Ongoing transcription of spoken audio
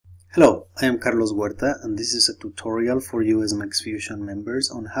I am Carlos Huerta, and this is a tutorial for USMEXFUSION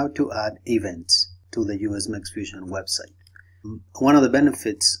members on how to add events to the USMEXFUSION website. One of the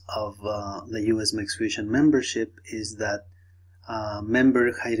benefits of the USMEXFUSION membership is that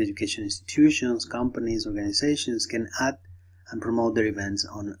member higher education institutions, companies, organizations can add and promote their events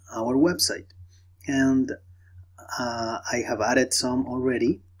on our website. And I have added some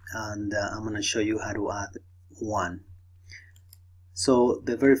already, and I'm going to show you how to add one. So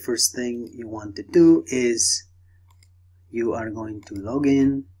the very first thing you want to do is you are going to log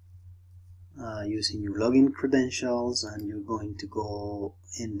in using your login credentials, and you're going to go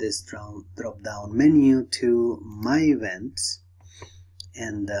in this drop down menu to My Events.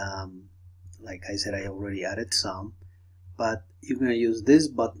 And like I said, I already added some, but you're going to use this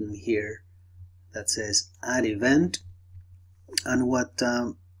button here that says Add Event. And what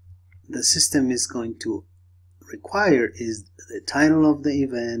the system is going to require is the title of the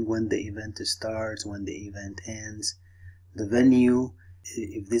event, when the event starts, when the event ends, the venue,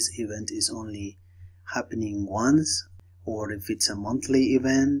 if this event is only happening once, or if it's a monthly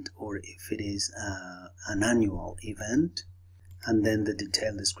event, or if it is an annual event, and then the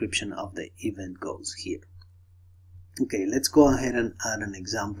detailed description of the event goes here. Okay, let's go ahead and add an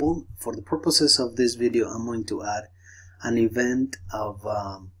example. For the purposes of this video, I'm going to add an event of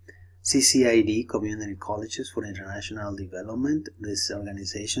CCID, Community Colleges for International Development. This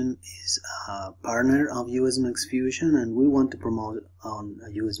organization is a partner of USMEXFUSION, and we want to promote on a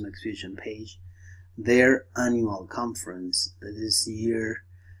USMEXFUSION page their annual conference. This year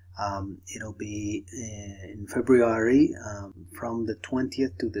it'll be in February from the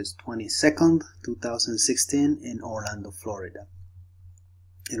 20th to the 22nd, 2016 in Orlando, Florida.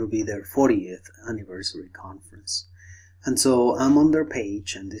 It'll be their 40th anniversary conference. And so I'm on their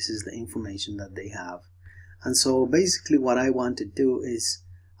page, and this is the information that they have. And so basically what I want to do is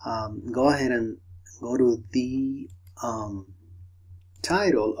go ahead and go to the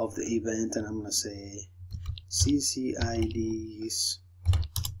title of the event, and I'm going to say CCID's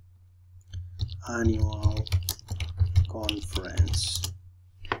Annual Conference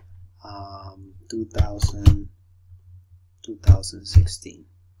 2016.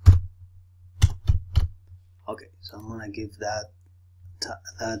 Okay, so I'm gonna give that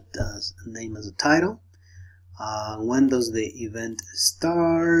name as a title. When does the event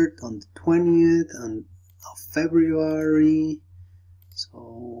start? On the 20th of February.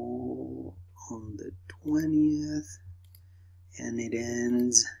 So on the 20th, and it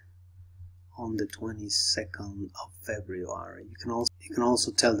ends on the 22nd of February. You can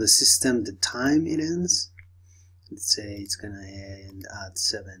also tell the system the time it ends. Let's say it's gonna end at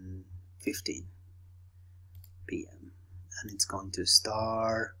 7:15 p.m. and it's going to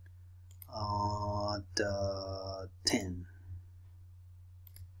start at 10.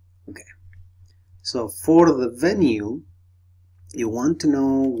 Okay, so for the venue, you want to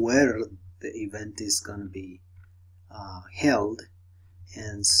know where the event is going to be held,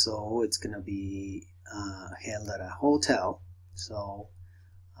 and so it's going to be held at a hotel. So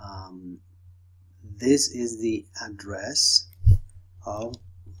this is the address of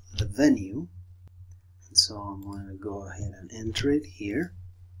the venue. So I'm going to go ahead and enter it here.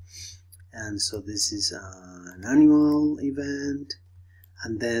 And so this is an annual event,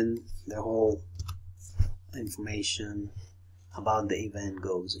 and then the whole information about the event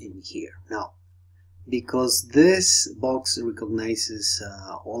goes in here. Now, because this box recognizes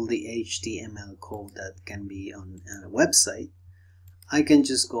all the HTML code that can be on a website, I can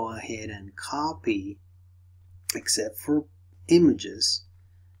just go ahead and copy, except for images.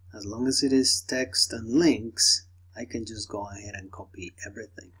 As long as it is text and links, I can just go ahead and copy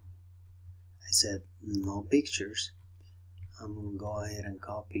everything. I said no pictures. I'm going to go ahead and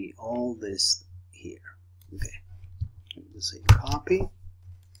copy all this here. Okay, just say copy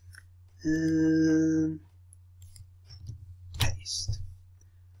and paste.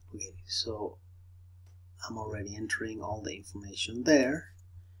 Okay, so I'm already entering all the information there,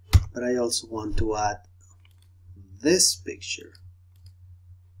 but I also want to add this picture.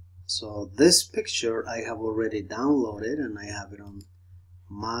 So this picture I have already downloaded, and I have it on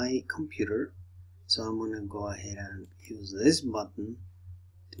my computer. So I'm going to go ahead and use this button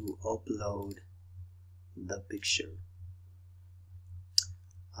to upload the picture.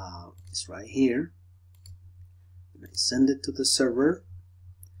 It's right here. And I send it to the server,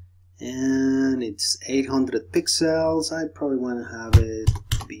 and it's 800 pixels. I probably want to have it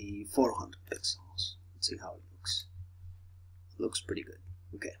be 400 pixels. Let's see how it looks. It looks pretty good.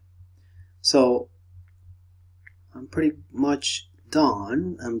 Okay. So I'm pretty much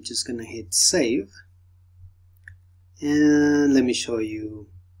done. I'm just gonna hit save, and let me show you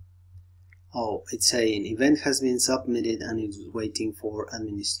Oh, it's saying event has been submitted and is waiting for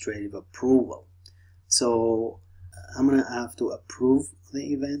administrative approval. So I'm gonna have to approve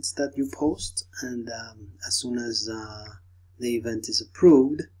the events that you post, and as soon as the event is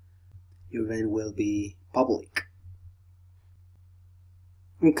approved, your event will be public.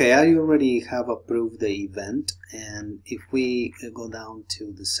 Okay, I already have approved the event, and if we go down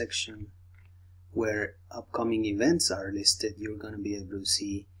to the section where upcoming events are listed, you're going to be able to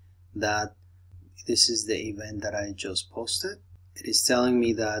see that this is the event that I just posted. It is telling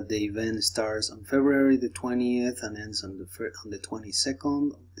me that the event starts on February the 20th and ends on the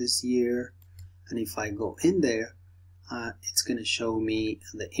 22nd of this year. And if I go in there, it's going to show me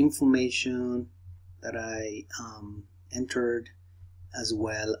the information that I entered, as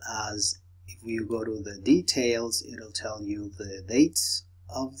well as if you go to the details, it'll tell you the dates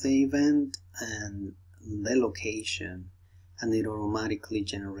of the event and the location, and it automatically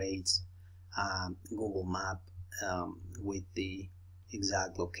generates Google Map with the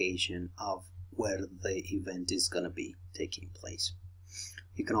exact location of where the event is going to be taking place.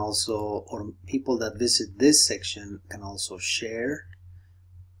 You can also, or people that visit this section can also share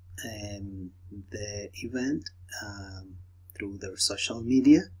the event through their social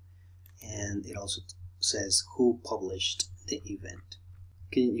media, and it also says who published the event.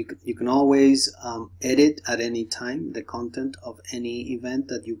 You can always edit at any time the content of any event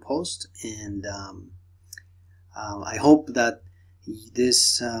that you post, and I hope that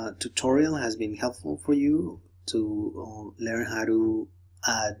this tutorial has been helpful for you to learn how to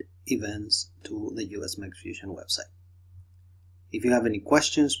add events to the USMEXFUSION website. If you have any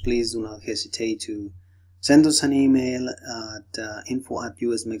questions, please do not hesitate to send us an email at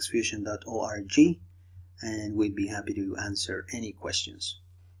info@usmexfusion.org, and we'd be happy to answer any questions.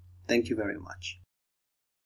 Thank you very much.